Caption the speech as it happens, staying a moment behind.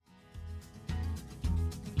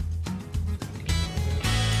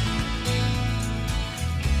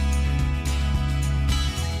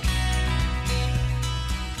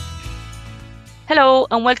Hello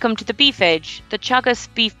and welcome to the Beef Edge, the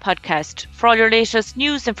Teagasc Beef Podcast, for all your latest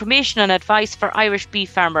news, information and advice for Irish beef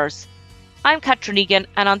farmers. I'm Catherine Egan,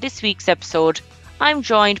 and on this week's episode, I'm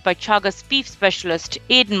joined by Teagasc beef specialist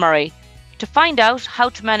Aidan Murray to find out how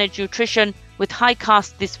to manage nutrition with high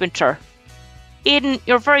cost this winter. Aidan,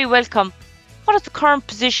 you're very welcome. What is the current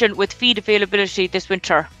position with feed availability this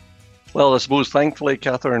winter? Well, I suppose thankfully,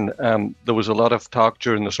 Catherine, there was a lot of talk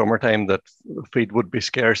during the summertime that feed would be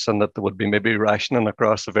scarce and that there would be maybe rationing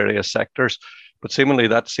across the various sectors. But seemingly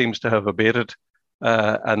that seems to have abated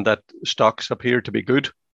and that stocks appear to be good.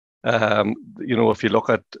 If you look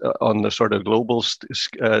at on the sort of global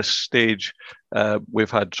stage,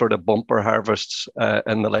 we've had sort of bumper harvests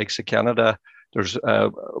in the likes of Canada. There's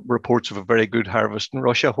reports of a very good harvest in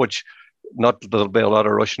Russia, which there'll be a lot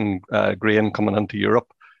of Russian grain coming into Europe.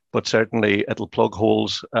 But certainly it'll plug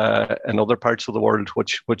holes in other parts of the world,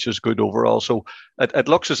 which is good overall. So it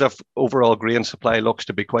looks as if overall grain supply looks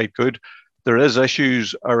to be quite good. There is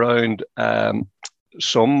issues around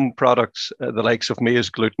some products, the likes of maize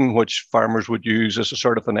gluten, which farmers would use as a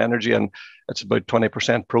sort of an energy, and it's about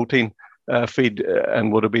 20% protein feed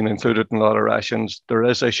and would have been included in a lot of rations. There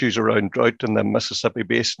is issues around drought in the Mississippi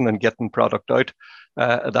Basin and getting product out.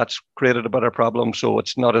 That's created a bit of problem, so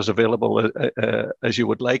it's not as available as you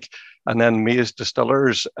would like. And then maize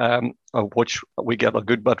distillers, of which we get a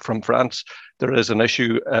good bit from France, there is an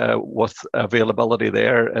issue with availability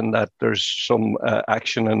there, in that there's some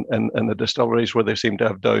action in the distilleries where they seem to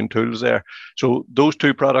have down tools there. So those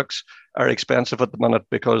two products are expensive at the minute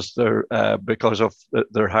because they're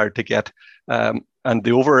hard to get. And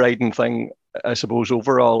the overriding thing, I suppose,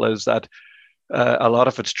 overall is that a lot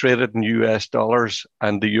of it's traded in US dollars,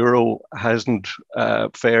 and the euro hasn't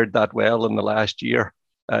fared that well in the last year.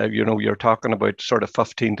 You're talking about sort of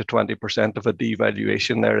 15 to 20% of a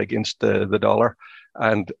devaluation there against the dollar,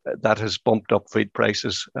 and that has bumped up feed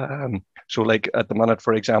prices. So like at the minute,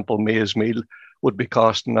 for example, maize meal would be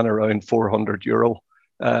costing in around €400.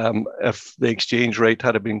 If the exchange rate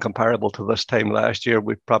had been comparable to this time last year,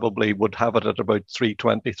 we probably would have it at about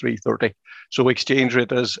 320, 330. So exchange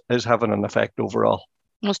rate is having an effect overall.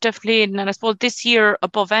 Most definitely, and I suppose this year,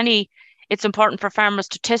 above any, it's important for farmers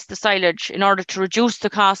to test the silage in order to reduce the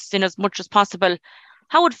costs in as much as possible.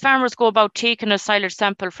 How would farmers go about taking a silage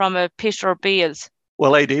sample from a pit or bales?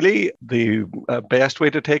 Well, ideally, the best way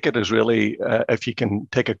to take it is really if you can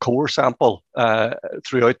take a core sample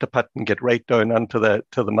throughout the pit and get right down into the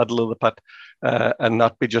middle of the pit and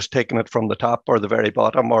not be just taking it from the top or the very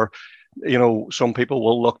bottom. Or, some people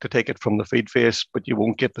will look to take it from the feed face, but you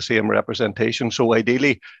won't get the same representation. So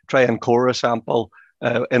ideally, try and core a sample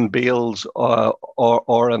in bales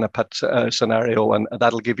or in a pit scenario, and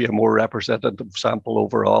that'll give you a more representative sample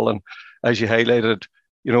overall. And as you highlighted,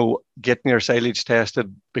 getting your silage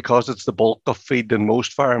tested, because it's the bulk of feed in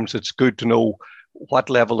most farms, it's good to know what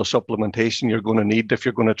level of supplementation you're going to need if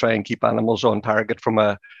you're going to try and keep animals on target from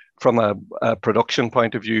a production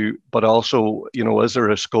point of view. But also, is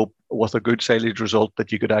there a scope with a good silage result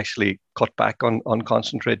that you could actually cut back on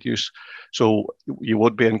concentrate use? So you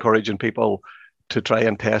would be encouraging people to try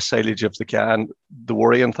and test silage if they can. The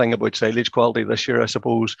worrying thing about silage quality this year, I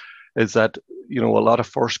suppose, is that, a lot of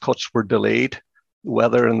first cuts were delayed.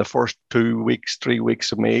 Weather in the first 2 weeks, 3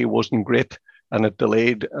 weeks of May wasn't great, and it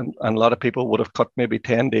delayed, and a lot of people would have cut maybe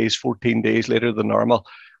 10 days, 14 days later than normal.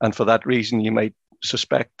 And for that reason, you might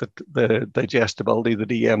suspect that the digestibility, the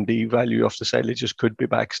DMD value of the silages could be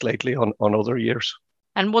back slightly on other years.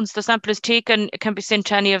 And once the sample is taken, it can be sent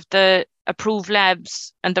to any of the approved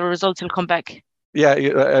labs and the results will come back? Yeah,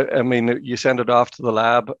 you send it off to the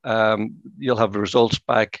lab, you'll have the results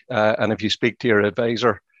back, and if you speak to your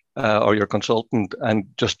advisor, or your consultant, and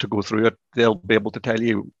just to go through it, they'll be able to tell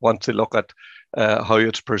you, once they look at how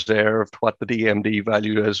it's preserved, what the DMD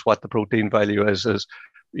value is, what the protein value is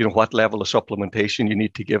what level of supplementation you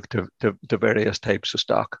need to give to various types of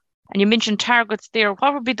stock. And you mentioned targets there.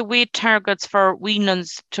 What would be the weight targets for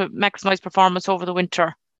weanlings to maximise performance over the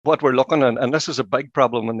winter? What we're looking at, and this is a big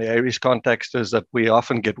problem in the Irish context, is that we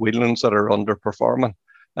often get weanlings that are underperforming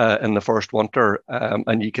in the first winter,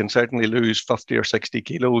 and you can certainly lose 50 or 60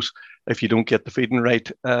 kilos if you don't get the feeding right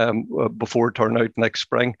before turnout next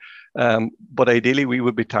spring. But ideally, we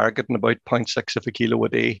would be targeting about 0.6 of a kilo a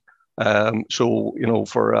day. So,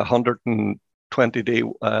 for 120-day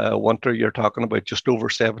winter, you're talking about just over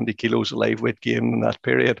 70 kilos of live weight gain in that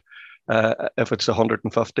period. If it's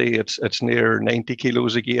 150, it's near 90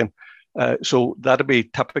 kilos again. So that'd be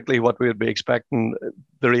typically what we would be expecting.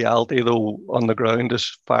 The reality, though, on the ground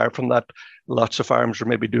is far from that. Lots of farms are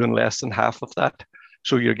maybe doing less than half of that.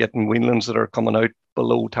 So you're getting weanlings that are coming out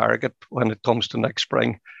below target when it comes to next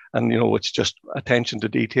spring. And it's just attention to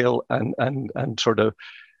detail and sort of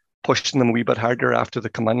pushing them a wee bit harder after they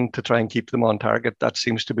come in to try and keep them on target. That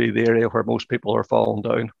seems to be the area where most people are falling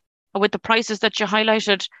down. With the prices that you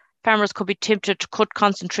highlighted, farmers could be tempted to cut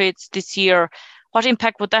concentrates this year. What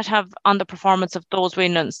impact would that have on the performance of those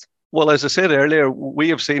weanlings? Well, as I said earlier, we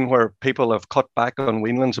have seen where people have cut back on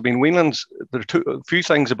weanlings. I mean, weanlings, there are a few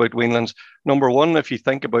things about weanlings. Number one, if you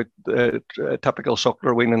think about typical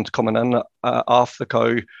suckler weanlings coming in off the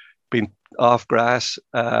cow, being off grass,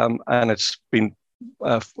 and it's been,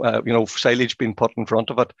 silage being put in front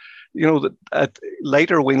of it.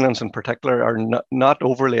 Later weanlings in particular are not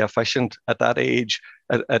overly efficient at that age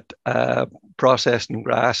at processing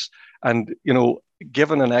grass. And,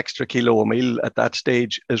 given an extra kilo a meal at that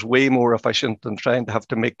stage is way more efficient than trying to have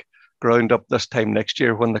to make ground up this time next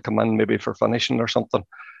year when they come in maybe for finishing or something.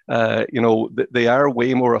 They are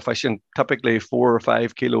way more efficient, typically 4 or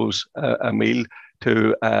 5 kilos a meal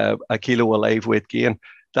to a kilo of live weight gain.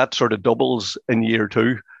 That sort of doubles in year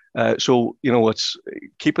 2. So it's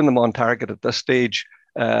keeping them on target at this stage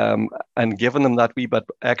and giving them that wee bit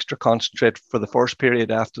extra concentrate for the first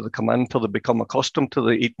period after they come in until they become accustomed to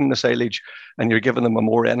eating the silage, and you're giving them a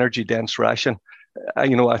more energy dense ration.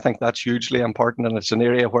 I think that's hugely important, and it's an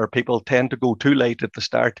area where people tend to go too late at the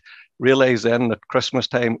start, realize then at Christmas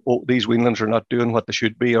time, these weanlings are not doing what they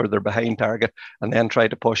should be, or they're behind target, and then try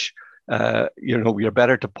to push. You're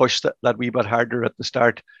better to push that wee bit harder at the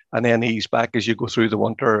start and then ease back as you go through the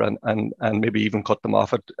winter and maybe even cut them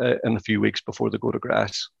off in a few weeks before they go to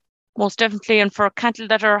grass. Most definitely. And for cattle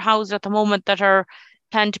that are housed at the moment that are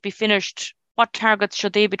planned to be finished, what targets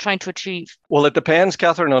should they be trying to achieve? Well, it depends,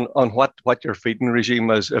 Catherine, on what your feeding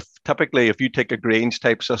regime is. If you take a grange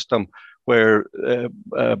type system where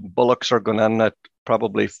bullocks are going in at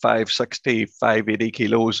probably 560, 580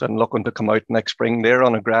 kilos and looking to come out next spring, they're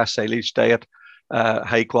on a grass silage diet,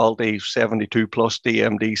 high quality 72 plus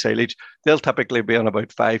DMD silage. They'll typically be on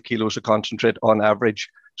about 5 kilos of concentrate on average.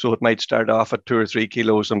 So it might start off at 2 or 3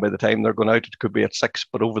 kilos, and by the time they're going out, it could be at 6.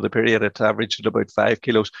 But over the period, it's averaged at about 5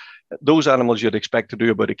 kilos. Those animals you'd expect to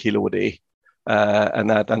do about a kilo a day,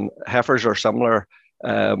 and heifers are similar.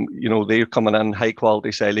 They're coming in high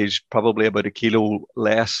quality silage, probably about a kilo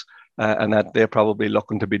less, and that they're probably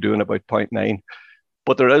looking to be doing about 0.9.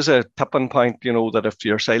 But there is a tipping point, that if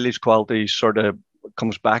your silage quality sort of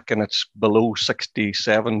comes back and it's below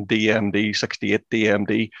 67 DMD, 68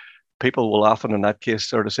 DMD, people will often in that case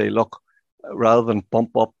sort of say, look, rather than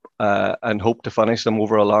bump up and hope to finish them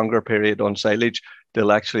over a longer period on silage,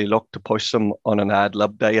 they'll actually look to push them on an ad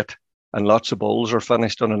lib diet. And lots of bulls are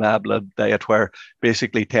finished on an ad lib diet where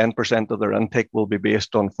basically 10% of their intake will be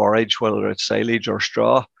based on forage, whether it's silage or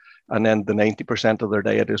straw. And then the 90% of their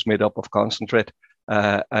diet is made up of concentrate,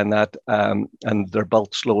 and they're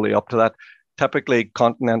built slowly up to that. Typically,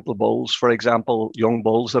 continental bulls, for example, young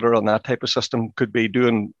bulls that are on that type of system could be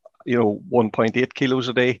doing 1.8 kilos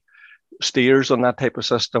a day. Steers on that type of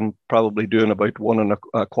system probably doing about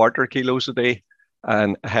 1.25 kilos a day,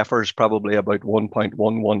 and heifers probably about 1.1,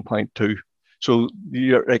 1.2. So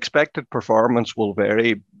your expected performance will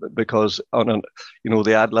vary because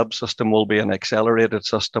the ad lib system will be an accelerated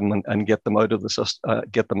system and get them out of the system,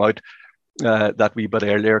 that wee bit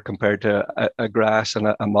earlier compared to a grass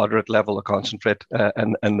and a moderate level of concentrate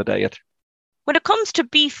in the diet. When it comes to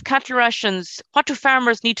beef cattle rations, what do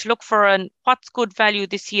farmers need to look for, and what's good value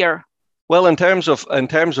this year? Well, in terms of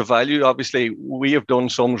value, obviously we have done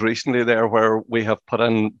sums recently there where we have put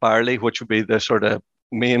in barley, which would be the sort of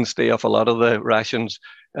mainstay of a lot of the rations,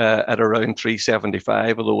 at around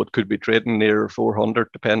 375, although it could be trading near 400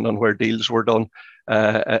 depending on where deals were done,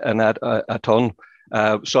 and at a ton.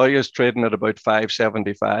 Soya is trading at about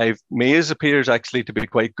 575. Maize appears actually to be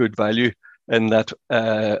quite good value in that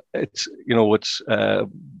it's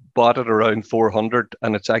bought at around 400,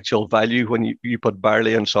 and its actual value when you put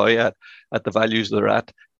barley and soya at the values they're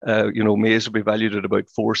at, maize will be valued at about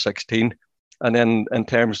 416. And then in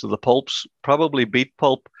terms of the pulps, probably beet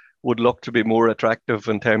pulp would look to be more attractive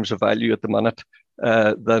in terms of value at the minute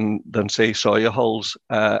than say soya hulls,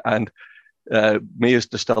 and maize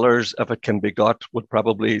distillers, if it can be got, would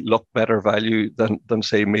probably look better value than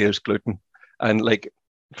say maize gluten. And like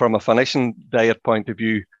from a finishing diet point of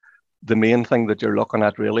view, the main thing that you're looking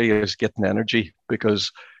at really is getting energy,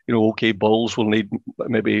 because bulls will need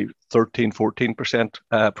maybe 13,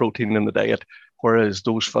 14% protein in the diet, whereas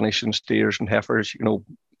those finishing steers and heifers,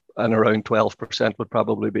 and around 12% would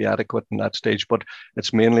probably be adequate in that stage. But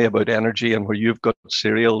it's mainly about energy, and where you've got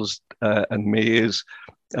cereals and maize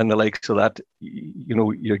and the likes of that,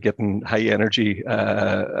 you're getting high energy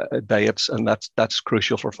diets, and that's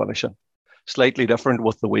crucial for finishing. Slightly different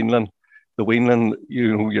with the weanling. The weanling,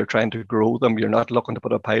 you're trying to grow them. You're not looking to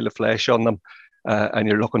put a pile of flesh on them, and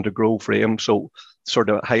you're looking to grow frame. So sort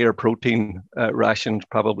of higher protein rations,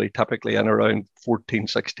 probably typically in around 14,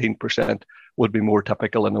 16% would be more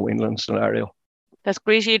typical in a weanling scenario. That's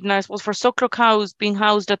great, Aidan. I suppose for suckler cows being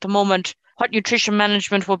housed at the moment, what nutrition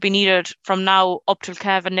management would be needed from now up till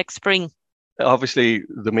calving next spring? Obviously,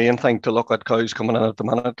 the main thing to look at cows coming in at the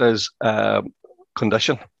minute is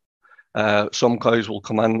condition. Some cows will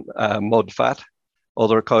come in mud fat.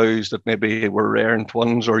 Other cows that maybe were rearing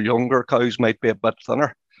twins or younger cows might be a bit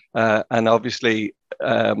thinner, and obviously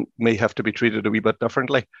may have to be treated a wee bit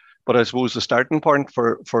differently. But I suppose the starting point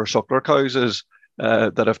for suckler cows is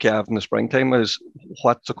that have calved in the springtime is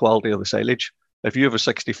what's the quality of the silage. If you have a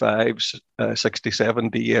 65,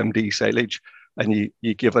 67 DMD silage and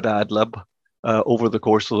you give it ad lib over the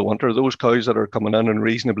course of the winter, those cows that are coming in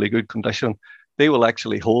reasonably good condition, they will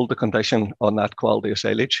actually hold the condition on that quality of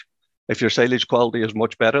silage. If your silage quality is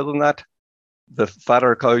much better than that, the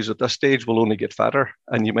fatter cows at this stage will only get fatter,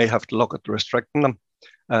 and you may have to look at restricting them.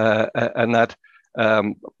 But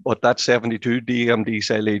that 72 DMD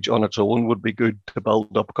silage on its own would be good to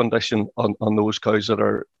build up condition on those cows that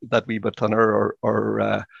are that wee bit thinner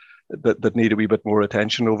or that need a wee bit more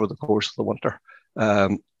attention over the course of the winter.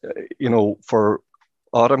 For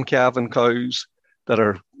autumn calving cows that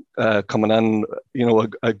are coming in,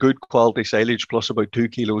 a good quality silage plus about 2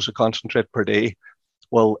 kilos of concentrate per day,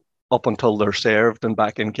 well, up until they're served and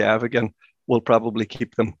back in calf again, will probably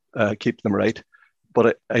keep them right.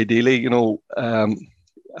 But ideally,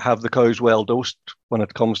 have the cows well dosed when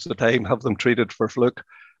it comes to the time, have them treated for fluke.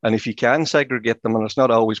 And if you can segregate them, and it's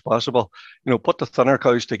not always possible, put the thinner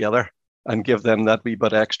cows together and give them that wee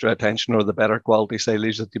bit extra attention or the better quality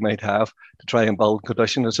silage that you might have to try and build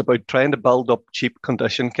condition. It's about trying to build up cheap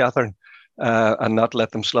condition, Catherine, and not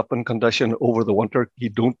let them slip in condition over the winter. You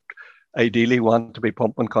don't ideally want to be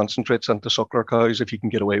pumping concentrates into suckler cows if you can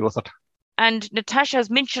get away with it. And Natasha has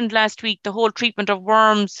mentioned last week the whole treatment of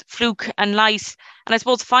worms, fluke and lice. And I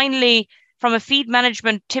suppose finally, from a feed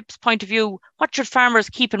management tips point of view, what should farmers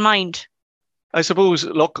keep in mind? I suppose,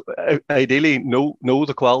 look, ideally know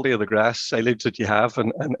the quality of the grass silage that you have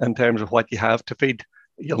and in terms of what you have to feed.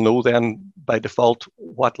 You'll know then by default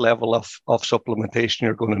what level of supplementation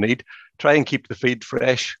you're going to need. Try and keep the feed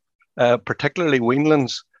fresh, particularly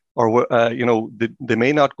weanlings, or they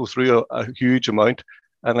may not go through a huge amount.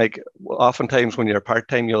 And oftentimes when you're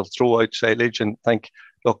part-time, you'll throw out silage and think,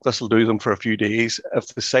 look, this will do them for a few days. If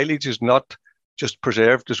the silage is not just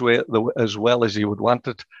preserved as well as you would want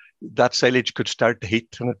it, that silage could start to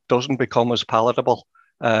heat and it doesn't become as palatable.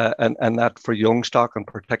 And that for young stock in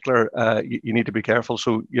particular, you need to be careful.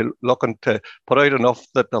 So you're looking to put out enough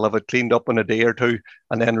that they'll have it cleaned up in a day or two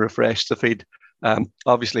and then refresh the feed.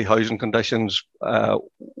 Obviously, housing conditions,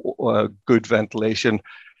 good ventilation.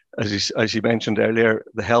 As you mentioned earlier,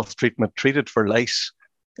 the health treatment, treated for lice,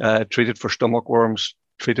 treated for stomach worms,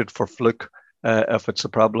 treated for fluke if it's a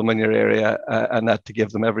problem in your area, and that to give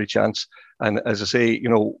them every chance. And as I say,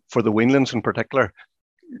 for the weanlings in particular,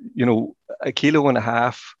 1.5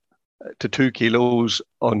 kilos to 2 kilos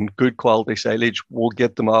on good quality silage will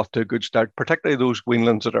get them off to a good start, particularly those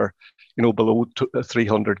weanlings that are, below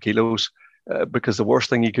 300 kilos. Because the worst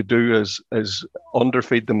thing you could do is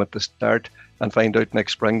underfeed them at the start and find out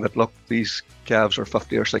next spring that, look, these calves are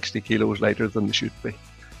 50 or 60 kilos lighter than they should be.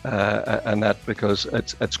 And that because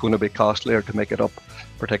it's going to be costlier to make it up,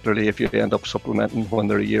 particularly if you end up supplementing when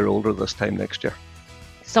they're a year older this time next year.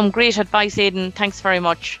 Some great advice, Aidan. Thanks very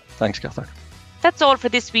much. Thanks, Catherine. That's all for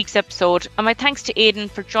this week's episode, and my thanks to Aidan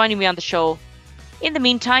for joining me on the show. In the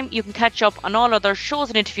meantime, you can catch up on all other shows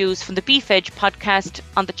and interviews from the Beef Edge podcast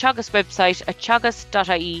on the Teagasc website at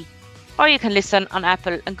teagasc.ie, or you can listen on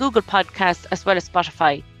Apple and Google Podcasts as well as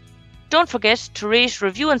Spotify. Don't forget to rate,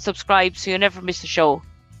 review and subscribe so you never miss a show.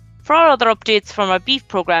 For all other updates from our beef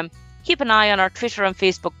programme, keep an eye on our Twitter and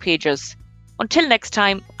Facebook pages. Until next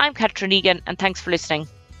time, I'm Catherine Egan and thanks for listening.